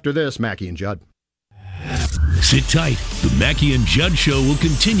back after this. Mackie and Judd. Sit tight. The Mackie and Judd Show will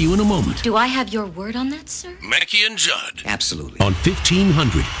continue in a moment. Do I have your word on that, sir? Mackie and Judd. Absolutely. On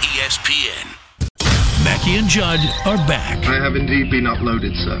 1500 ESPN. Mackie and Judd are back. I have indeed been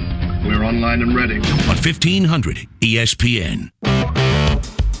uploaded, sir. We're online and ready. On 1500 ESPN.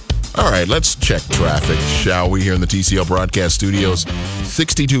 All right, let's check traffic, shall we, here in the TCL broadcast studios.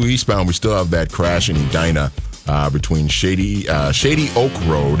 62 eastbound, we still have that crash in Edina between Shady Oak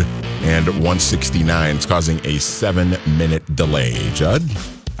Road and 169. It's causing a 7-minute delay. Judd?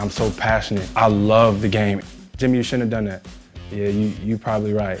 I'm so passionate. I love the game. Jimmy, you shouldn't have done that. Yeah, you're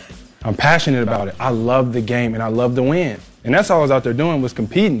probably right. I'm passionate about it. I love the game, and I love to win. And that's all I was out there doing, was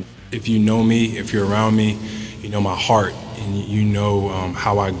competing. If you know me, if you're around me, you know my heart, and you know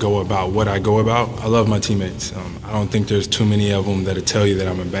how I go about what I go about. I love my teammates. I don't think there's too many of them that'll tell you that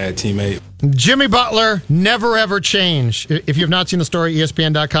I'm a bad teammate. Jimmy Butler never, ever change. If you have not seen the story,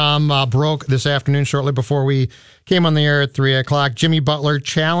 ESPN.com broke this afternoon shortly before we came on the air at 3 o'clock. Jimmy Butler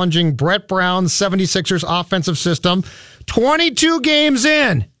challenging Brett Brown's 76ers offensive system 22 games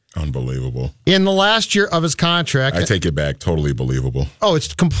in. Unbelievable. In the last year of his contract. I take it back. Totally believable. Oh,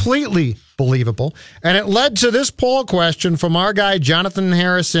 it's completely believable. And it led to this poll question from our guy, Jonathan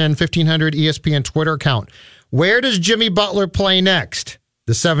Harrison, 1500 ESPN Twitter account. Where does Jimmy Butler play next?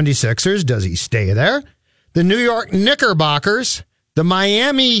 The 76ers, does he stay there? The New York Knickerbockers, the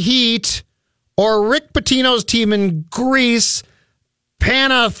Miami Heat, or Rick Pitino's team in Greece,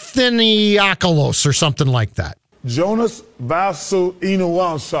 Panathinaikos, or something like that? Jonas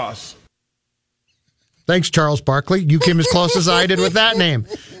Valanciunas. Thanks, Charles Barkley. You came as close as I did with that name.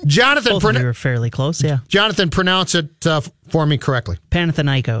 Jonathan, both of you were fairly close, yeah. Jonathan, pronounce it for me correctly.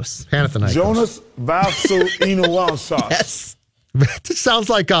 Panathinaikos. Jonas Valanciunas. Yes. It sounds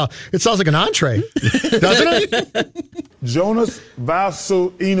like an entree, doesn't it? Jonas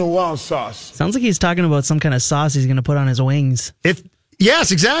Valanciunas. Sounds like he's talking about some kind of sauce he's going to put on his wings.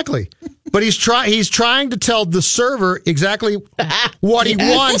 Yes, exactly. But he's trying to tell the server exactly what he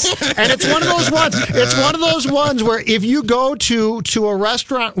wants, and it's one of those ones. It's one of those ones where if you go to a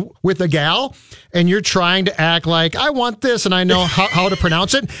restaurant with a gal and you're trying to act like I want this and I know how to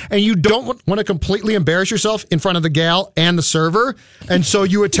pronounce it, and you don't want to completely embarrass yourself in front of the gal and the server, and so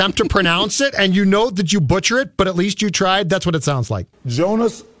you attempt to pronounce it, and you know that you butcher it, but at least you tried. That's what it sounds like.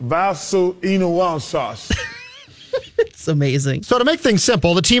 Jonas Valanciunas. It's amazing. So to make things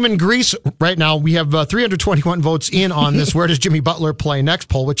simple, the team in Greece right now, we have 321 votes in on this Where Does Jimmy Butler Play Next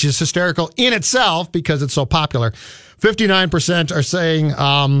poll, which is hysterical in itself because it's so popular. 59% are saying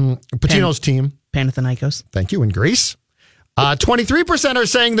Patino's team. Panathinaikos. Thank you, in Greece. 23% are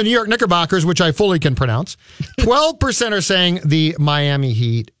saying the New York Knickerbockers, which I fully can pronounce. 12% are saying the Miami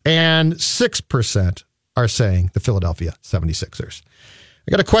Heat. And 6% are saying the Philadelphia 76ers.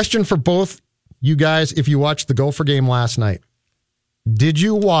 I got a question for both you guys. If you watched the Gopher game last night, did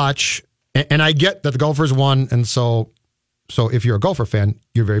you watch, and I get that the Gophers won, and so if you're a Gopher fan,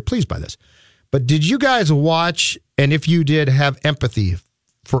 you're very pleased by this. But did you guys watch, and if you did, have empathy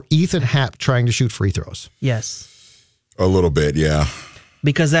for Ethan Happ trying to shoot free throws? Yes. A little bit, yeah.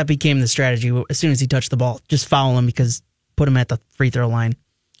 Because that became the strategy. As soon as he touched the ball, just foul him because put him at the free throw line.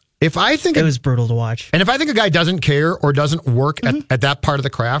 If I think it was brutal to watch. And if I think a guy doesn't care or doesn't work at that part of the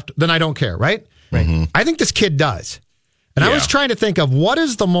craft, then I don't care, right? Right. Mm-hmm. I think this kid does. And I was trying to think of what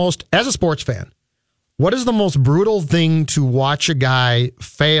is the most, as a sports fan, what is the most brutal thing to watch a guy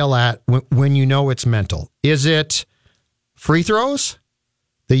fail at when you know it's mental? Is it free throws,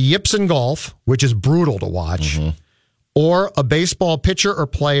 the yips in golf, which is brutal to watch, or a baseball pitcher or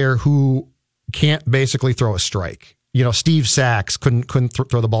player who can't basically throw a strike? You know, Steve Sachs couldn't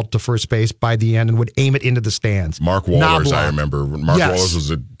throw the ball to first base by the end and would aim it into the stands. Mark Wohlers, I remember. Mark Wohlers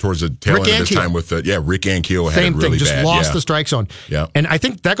was towards the tail end of his time with Rick Ankiel had Same it really thing, just bad. lost the strike zone. Yeah. And I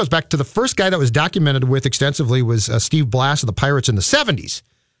think that goes back to the first guy that was documented with extensively was Steve Blass of the Pirates in the 70s.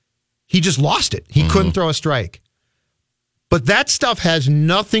 He just lost it. He couldn't throw a strike. But that stuff has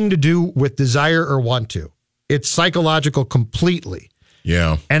nothing to do with desire or want to. It's psychological completely.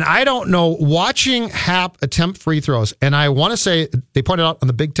 Yeah. And I don't know, watching Happ attempt free throws, and I want to say they pointed out on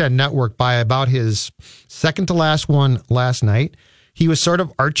the Big Ten Network by about his second to last one last night, he was sort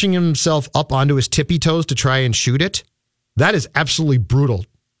of arching himself up onto his tippy toes to try and shoot it. That is absolutely brutal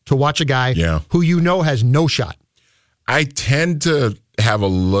to watch a guy who you know has no shot. I tend to have a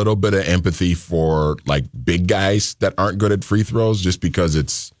little bit of empathy for like big guys that aren't good at free throws just because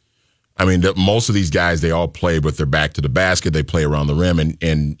it's, I mean, most of these guys, they all play with their back to the basket. They play around the rim,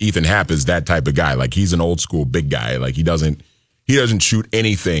 and Ethan Happ is that type of guy. Like, he's an old school big guy. Like, he doesn't shoot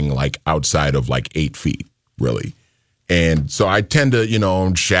anything like outside of like 8 feet, really. And so I tend to, you know,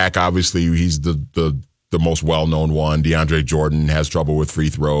 Shaq, obviously, he's the most well-known one. DeAndre Jordan has trouble with free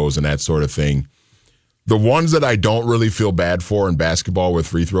throws and that sort of thing. The ones that I don't really feel bad for in basketball with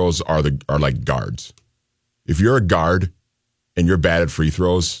free throws are like guards. If you're a guard and you're bad at free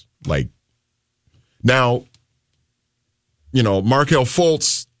throws, like, now, you know, Markelle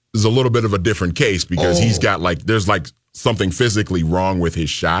Fultz is a little bit of a different case because he's got like, there's like something physically wrong with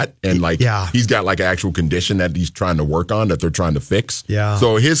his shot, and like he's got like an actual condition that he's trying to work on, that they're trying to fix. Yeah.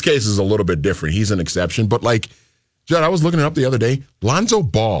 So his case is a little bit different. He's an exception, but like, Judd, I was looking it up the other day. Lonzo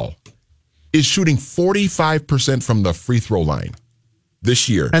Ball is shooting 45% from the free throw line this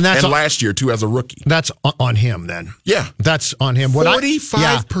year, and last year too as a rookie. That's on him then. Yeah, that's on him.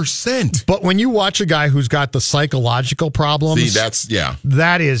 45%. But when you watch a guy who's got the psychological problems,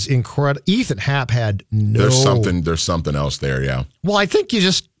 that is incredible. Ethan Happ had no. There's something else there. Yeah. Well, I think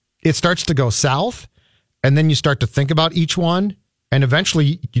it starts to go south, and then you start to think about each one, and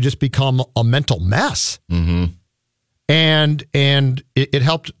eventually you just become a mental mess. Mm-hmm. And it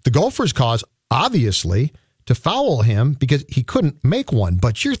helped the Gophers' cause, obviously, to foul him because he couldn't make one.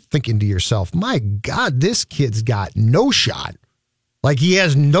 But you're thinking to yourself, my God, this kid's got no shot. Like, he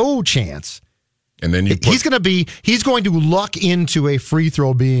has no chance. And then he's going to luck into a free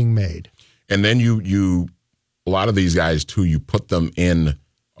throw being made. And then you a lot of these guys too, you put them in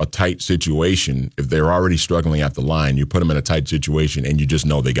a tight situation. If they're already struggling at the line, you put them in a tight situation and you just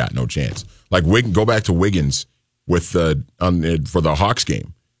know they got no chance. Like, go back to Wiggins with for the Hawks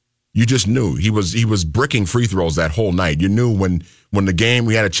game. You just knew he was bricking free throws that whole night. You knew when the game,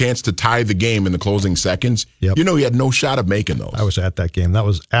 we had a chance to tie the game in the closing seconds. Yep. You know he had no shot of making those. I was at that game. That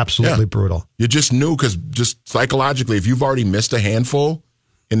was absolutely brutal. You just knew, because just psychologically, if you've already missed a handful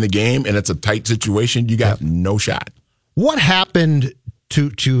in the game and it's a tight situation, you got no shot. What happened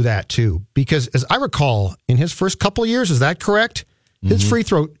to that too? Because as I recall, in his first couple of years, is that correct? His free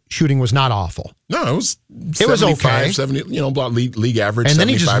throw shooting was not awful. No, it was 75, okay. 70, about league average. And then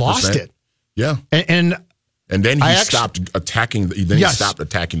 75%. He just lost it. Yeah. And then he stopped attacking. He stopped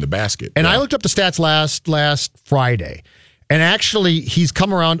attacking the basket. And I looked up the stats last Friday, and actually he's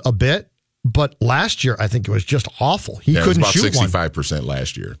come around a bit. But last year, I think it was just awful. He couldn't shoot one. It was about 65%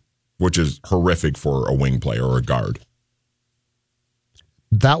 last year, which is horrific for a wing player or a guard.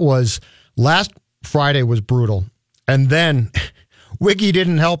 That was last Friday was brutal, and then Wiggy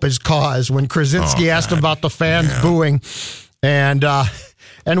didn't help his cause when Krasinski asked him about the fans booing.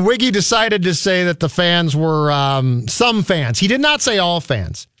 And Wiggy decided to say that the fans were some fans. He did not say all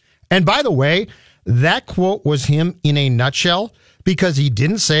fans. And by the way, that quote was him in a nutshell because he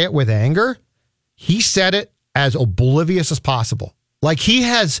didn't say it with anger. He said it as oblivious as possible. Like he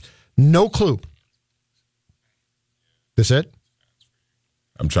has no clue. This it?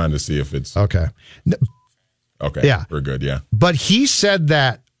 I'm trying to see if it's... Okay. Okay. Yeah. We're good, yeah. But he said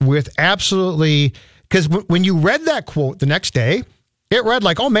that with absolutely... Because when you read that quote the next day, it read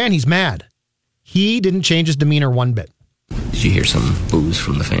like, oh man, he's mad. He didn't change his demeanor one bit. Did you hear some boos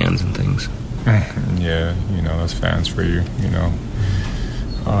from the fans and things? Yeah, that's fans for you,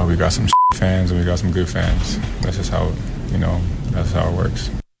 We got some fans and we got some good fans. That's just how, that's how it works.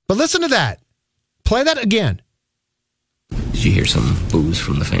 But listen to that. Play that again. Did you hear some boos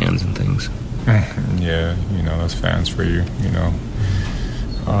from the fans and things? Yeah, that's fans for you,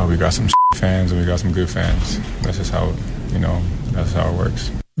 We got some fans and we got some good fans. That's just how, that's how it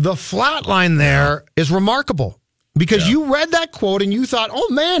works. The flat line there is remarkable because you read that quote and you thought, oh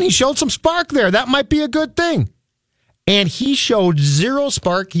man, he showed some spark there. That might be a good thing. And he showed zero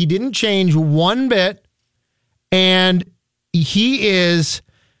spark. He didn't change one bit. And it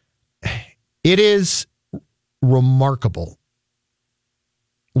is remarkable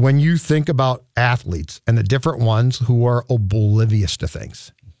when you think about athletes and the different ones who are oblivious to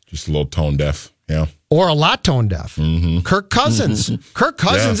things. Just a little tone deaf, yeah. Or a lot tone deaf. Mm-hmm. Kirk Cousins. Kirk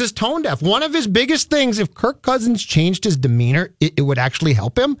Cousins is tone deaf. One of his biggest things, if Kirk Cousins changed his demeanor, it would actually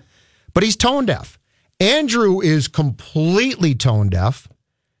help him. But he's tone deaf. Andrew is completely tone deaf.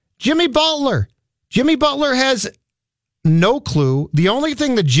 Jimmy Butler. Jimmy Butler has no clue. The only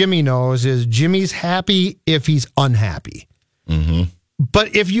thing that Jimmy knows is Jimmy's happy if he's unhappy. Mm-hmm.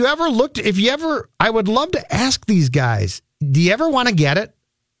 But I would love to ask these guys, do you ever want to get it?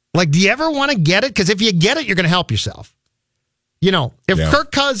 Like, do you ever want to get it? Because if you get it, you're going to help yourself. If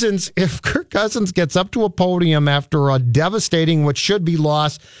Kirk Cousins gets up to a podium after a devastating, what should be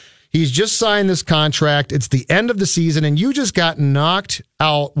loss, he's just signed this contract. It's the end of the season, and you just got knocked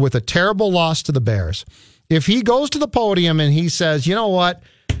out with a terrible loss to the Bears. If he goes to the podium and he says, you know what,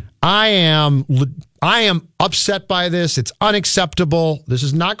 I am upset by this. It's unacceptable. This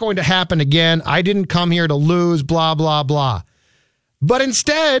is not going to happen again. I didn't come here to lose, blah, blah, blah. But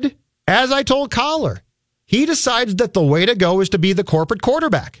instead, as I told Collar, he decides that the way to go is to be the corporate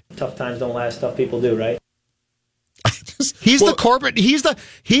quarterback. Tough times don't last. Tough people do, right? He's the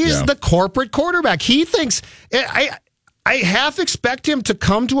corporate quarterback. He thinks I half expect him to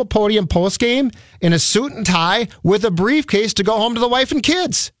come to a podium post game in a suit and tie with a briefcase to go home to the wife and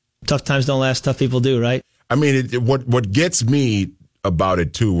kids. Tough times don't last. Tough people do, right? I mean, what gets me about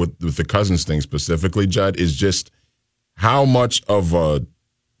it too, with the Cousins thing specifically, Judd, is just how much of a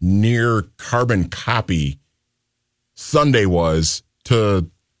near carbon copy Sunday was to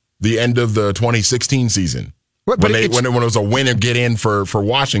the end of the 2016 season. When it was a win and get in for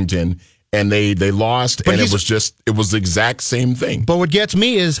Washington, and they lost, and it was the exact same thing. But what gets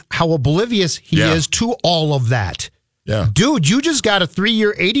me is how oblivious he is to all of that. Yeah. Dude, you just got a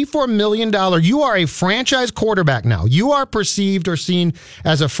 3-year, $84 million. You are a franchise quarterback now. You are perceived or seen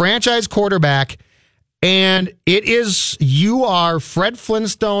as a franchise quarterback, and you are Fred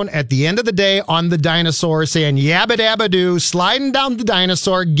Flintstone at the end of the day on the dinosaur saying yabba dabba doo, sliding down the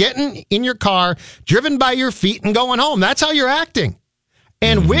dinosaur, getting in your car, driven by your feet, and going home. That's how you're acting.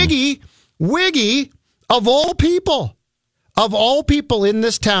 And Wiggy, of all people in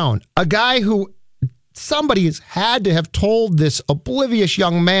this town, a guy who somebody has had to have told this oblivious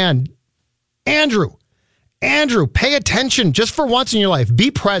young man, Andrew, pay attention just for once in your life.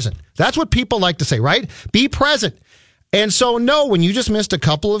 Be present. That's what people like to say, right? Be present. And so, no, when you just missed a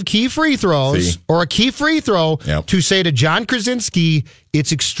couple of key free throws or a key free throw to say to John Krasinski,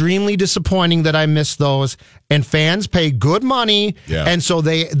 it's extremely disappointing that I missed those. And fans pay good money, and so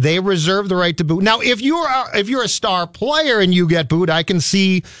they reserve the right to boo. Now, if you're a star player and you get booed, I can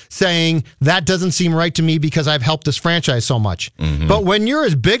see saying that doesn't seem right to me because I've helped this franchise so much. Mm-hmm. But when you're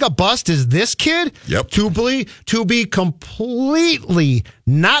as big a bust as this kid, to be completely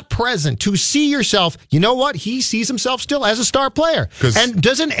not present, to see yourself, you know what? He sees himself still as a star player. And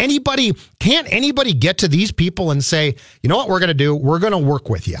can't anybody get to these people and say, you know what we're going to do? We're going to work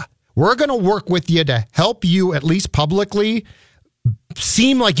with you. We're going to work with you to help you, at least publicly,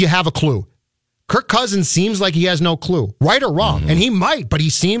 seem like you have a clue. Kirk Cousins seems like he has no clue, right or wrong. And he might, but he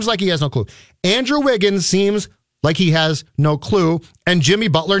seems like he has no clue. Andrew Wiggins seems like he has no clue, and Jimmy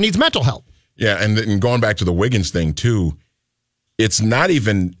Butler needs mental help. Yeah, and going back to the Wiggins thing, too, it's not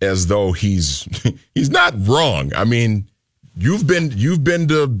even as though he's not wrong. I mean, you've been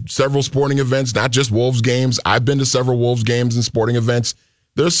to several sporting events, not just Wolves games. I've been to several Wolves games and sporting events.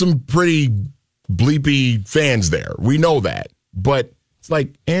 There's some pretty bleepy fans there. We know that. But it's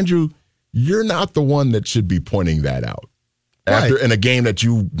like, Andrew, you're not the one that should be pointing that out. After in a game that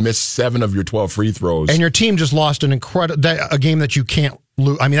you missed 7 of your 12 free throws. And your team just lost a game that you can't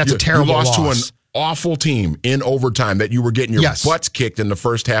lose. I mean, that's a terrible loss. You lost to an awful team in overtime that you were getting your butts kicked in the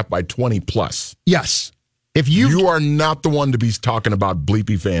first half by 20 plus. Yes. You are not the one to be talking about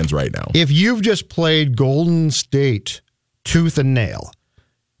bleepy fans right now. If you've just played Golden State tooth and nail,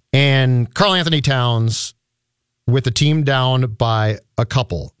 and Karl Anthony Towns, with the team down by a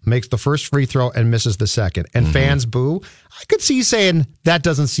couple, makes the first free throw and misses the second, and fans boo, I could see saying that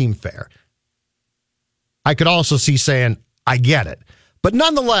doesn't seem fair. I could also see saying, I get it. But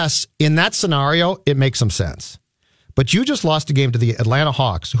nonetheless, in that scenario, it makes some sense. But you just lost a game to the Atlanta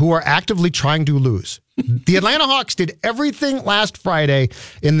Hawks, who are actively trying to lose. The Atlanta Hawks did everything last Friday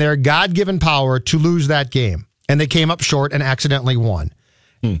in their God-given power to lose that game, and they came up short and accidentally won.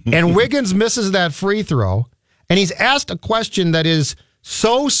 And Wiggins misses that free throw, and he's asked a question that is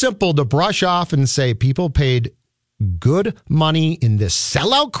so simple to brush off and say, people paid good money in this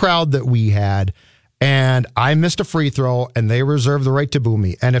sellout crowd that we had, and I missed a free throw, and they reserve the right to boo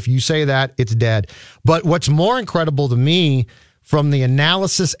me. And if you say that, it's dead. But what's more incredible to me from the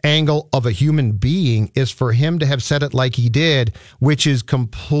analysis angle of a human being is for him to have said it like he did, which is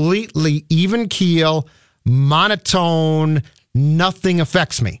completely even keel, monotone, nothing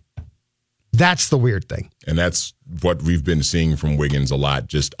affects me. That's the weird thing. And that's what we've been seeing from Wiggins a lot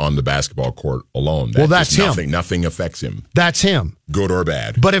just on the basketball court alone. Well, that's him. Nothing affects him. That's him. Good or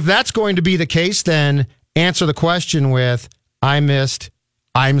bad. But if that's going to be the case, then answer the question with, I missed,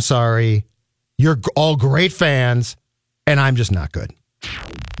 I'm sorry, you're all great fans, and I'm just not good.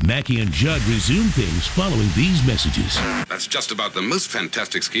 Mackey and Judd resume things following these messages. That's just about the most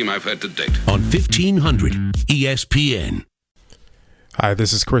fantastic scheme I've heard to date. On 1500 ESPN. Hi,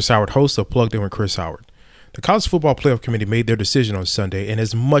 this is Chris Howard, host of Plugged In with Chris Howard. The College Football Playoff Committee made their decision on Sunday, and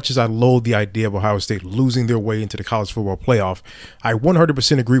as much as I loathe the idea of Ohio State losing their way into the College Football Playoff, I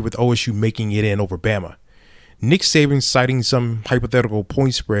 100% agree with OSU making it in over Bama. Nick Saban citing some hypothetical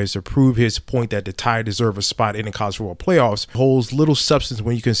point spreads to prove his point that the Tide deserve a spot in the College Football Playoffs holds little substance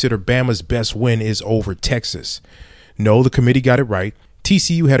when you consider Bama's best win is over Texas. No, the committee got it right.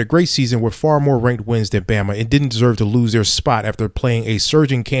 TCU had a great season with far more ranked wins than Bama and didn't deserve to lose their spot after playing a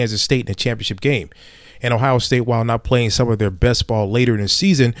surging Kansas State in a championship game. And Ohio State, while not playing some of their best ball later in the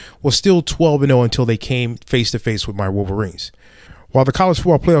season, was still 12-0 until they came face-to-face with my Wolverines. While the college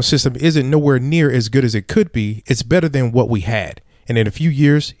football playoff system isn't nowhere near as good as it could be, it's better than what we had. And in a few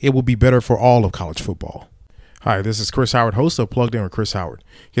years, it will be better for all of college football. Hi, this is Chris Howard, host of Plugged In with Chris Howard.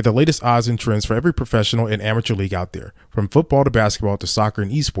 Get the latest odds and trends for every professional and amateur league out there. From football to basketball to soccer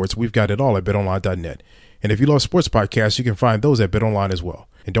and esports, we've got it all at betonline.net. And if you love sports podcasts, you can find those at BetOnline as well.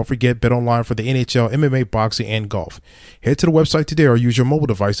 And don't forget BetOnline for the NHL, MMA, boxing, and golf. Head to the website today or use your mobile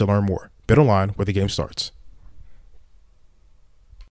device to learn more. BetOnline, where the game starts.